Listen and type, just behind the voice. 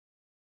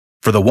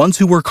For the ones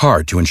who work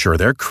hard to ensure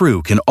their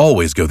crew can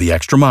always go the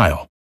extra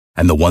mile,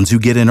 and the ones who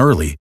get in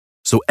early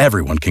so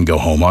everyone can go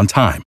home on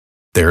time,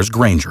 there's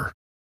Grainger,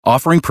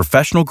 offering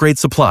professional-grade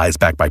supplies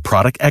backed by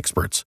product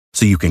experts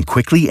so you can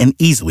quickly and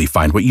easily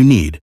find what you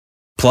need.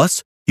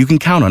 Plus, you can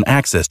count on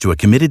access to a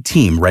committed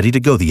team ready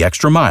to go the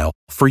extra mile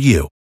for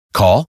you.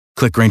 Call,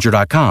 click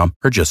Grainger.com,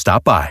 or just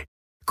stop by.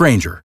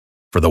 Grainger,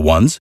 for the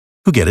ones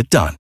who get it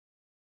done.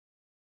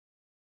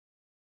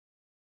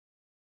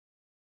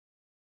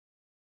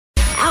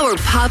 Our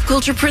pop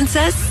culture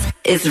princess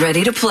is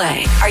ready to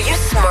play. Are you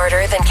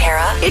smarter than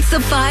Kara? It's the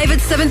 5 at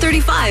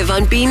 7:35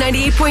 on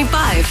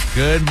B98.5.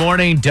 Good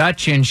morning,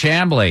 Dutch in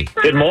Chambly.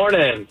 Good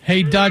morning.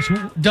 Hey,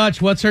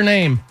 Dutch, what's her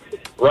name?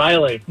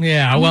 Riley.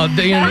 Yeah, well,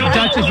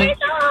 Dutch isn't...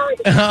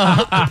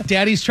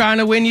 Daddy's trying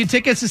to win you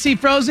tickets to see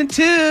Frozen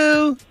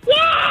 2.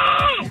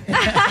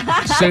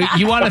 So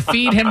you want to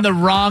feed him the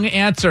wrong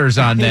answers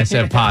on this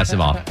if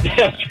possible. All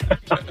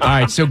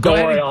right, so go Don't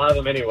ahead worry, and I'll have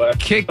them anyway.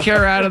 kick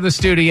Kara out of the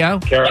studio.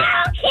 Kara.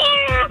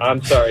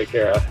 I'm sorry,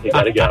 Kara. You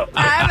gotta go.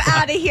 I'm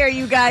out of here,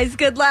 you guys.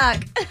 Good luck.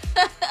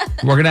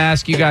 We're going to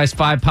ask you guys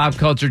 5 pop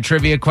culture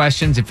trivia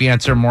questions. If you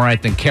answer more right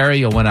than Kara,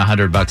 you'll win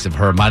 $100 of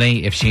her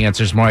money. If she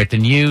answers more right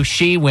than you,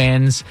 she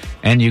wins,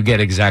 and you get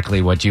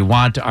exactly what you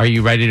want. Are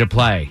you ready to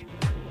play?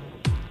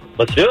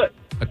 Let's do it.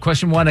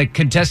 Question 1, a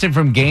contestant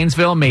from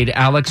Gainesville made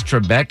Alex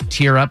Trebek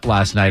tear up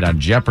last night on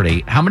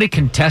Jeopardy. How many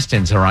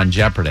contestants are on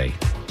Jeopardy?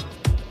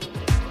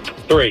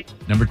 3.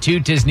 Number 2,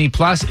 Disney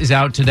Plus is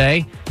out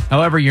today.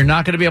 However, you're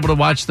not going to be able to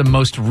watch the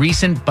most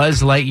recent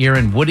Buzz Lightyear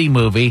and Woody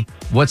movie.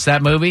 What's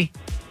that movie?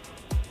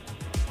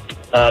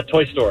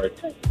 Toy Story.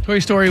 Toy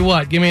Story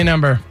what? Give me a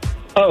number.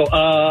 4?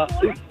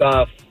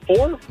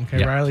 Okay,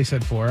 Yeah. Riley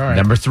said 4. All right.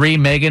 Number 3,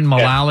 Megan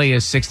Mullally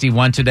is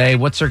 61 today.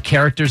 What's her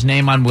character's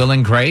name on Will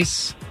and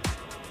Grace?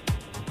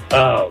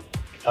 I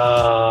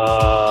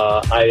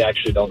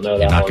actually don't know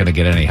that. You're not going to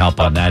get any help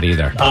on that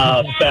either.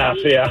 Staff,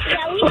 yeah.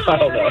 I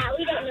don't know.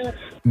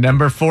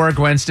 Number 4,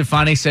 Gwen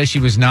Stefani says she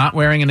was not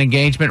wearing an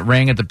engagement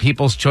ring at the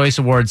People's Choice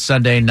Awards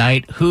Sunday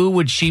night. Who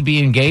would she be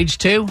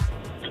engaged to?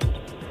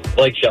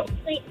 Blake Shelton.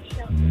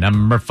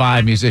 Number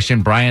 5,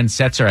 musician Brian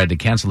Setzer had to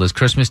cancel his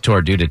Christmas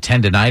tour due to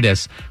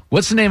tendinitis.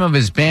 What's the name of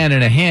his band?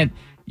 And a hint,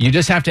 you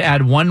just have to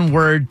add one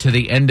word to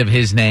the end of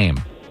his name.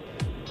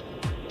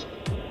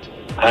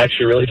 I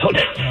actually really don't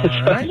know. All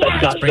right.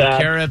 That's not Bring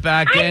sad. Kara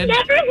back in.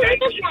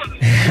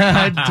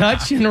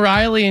 Dutch and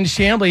Riley and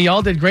Chambly,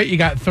 y'all did great. You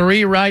got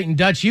 3 right. And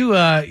Dutch,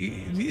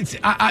 this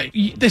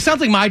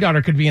sounds like my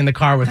daughter could be in the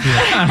car with you.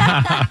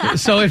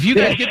 So if you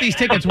guys get these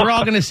tickets, we're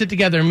all going to sit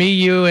together, me,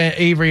 you,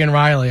 Avery, and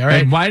Riley. All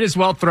right. And might as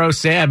well throw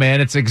Sam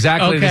in. It's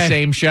exactly the Okay.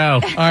 same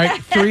show. All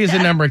right. 3 is the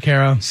number,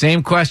 Kara.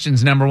 Same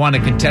questions. Number 1, a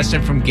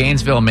contestant from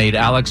Gainesville made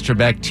Alex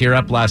Trebek tear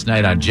up last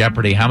night on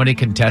Jeopardy. How many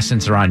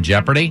contestants are on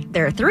Jeopardy?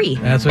 There are 3.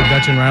 That's what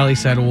Dutch and Riley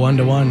said,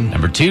 1-1.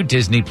 Number 2,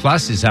 Disney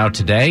Plus is out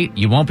today.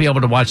 You won't be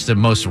able to watch the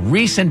most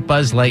recent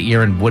Buzz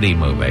Lightyear and Woody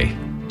movie.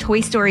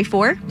 Toy Story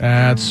 4.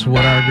 That's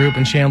what our group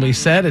in Chambly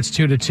said. It's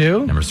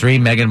 2-2. Number 3,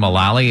 Megan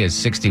Mullally is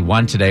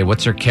 61 today.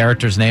 What's her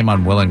character's name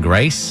on Will and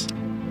Grace?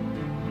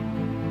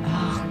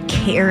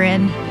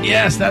 Karen.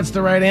 Yes, that's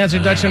the right answer.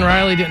 Dutch and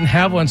Riley didn't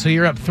have one, so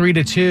you're up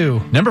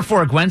 3-2. Number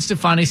 4, Gwen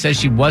Stefani says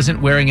she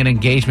wasn't wearing an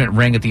engagement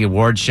ring at the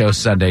awards show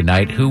Sunday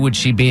night. Who would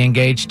she be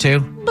engaged to?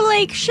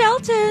 Blake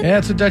Shelton. Yeah,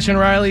 that's what Dutch and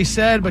Riley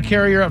said, but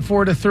Carrie, you're up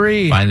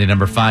 4-3. Finally,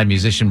 number 5,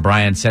 musician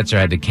Brian Setzer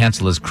had to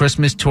cancel his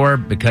Christmas tour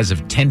because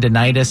of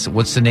tendinitis.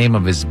 What's the name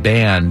of his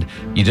band?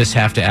 You just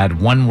have to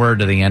add one word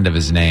to the end of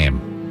his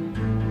name.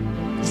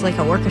 It's like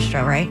an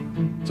orchestra, right?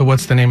 So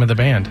what's the name of the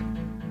band?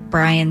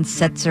 Brian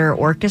Setzer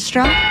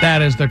Orchestra.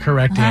 That is the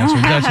correct answer.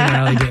 Dutch and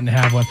Riley didn't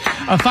have one.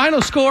 A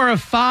final score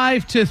of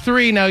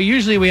 5-3. Now,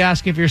 usually we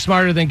ask if you're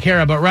smarter than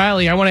Kara, but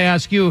Riley, I want to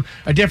ask you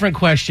a different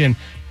question.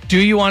 Do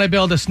you want to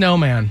build a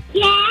snowman?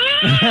 You got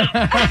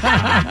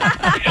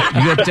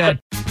that?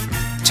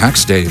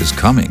 Tax day is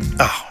coming.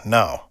 Oh,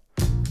 no.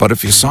 But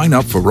if you sign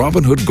up for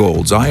Robinhood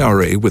Gold's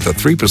IRA with a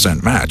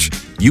 3% match,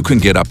 you can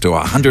get up to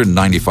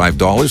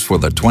 $195 for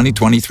the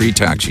 2023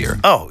 tax year.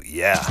 Oh,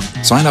 yeah.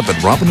 Sign up at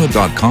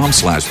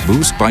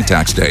Robinhood.com/boost by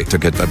tax day to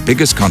get the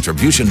biggest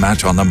contribution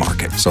match on the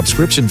market.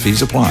 Subscription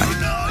fees apply.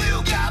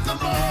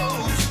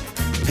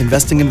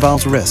 Investing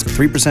involves risk.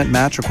 3%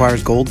 match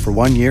requires gold for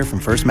 1 year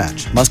from first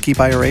match. Must keep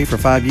IRA for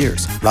 5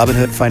 years.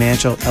 Robinhood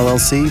Financial,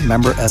 LLC,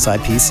 member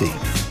SIPC.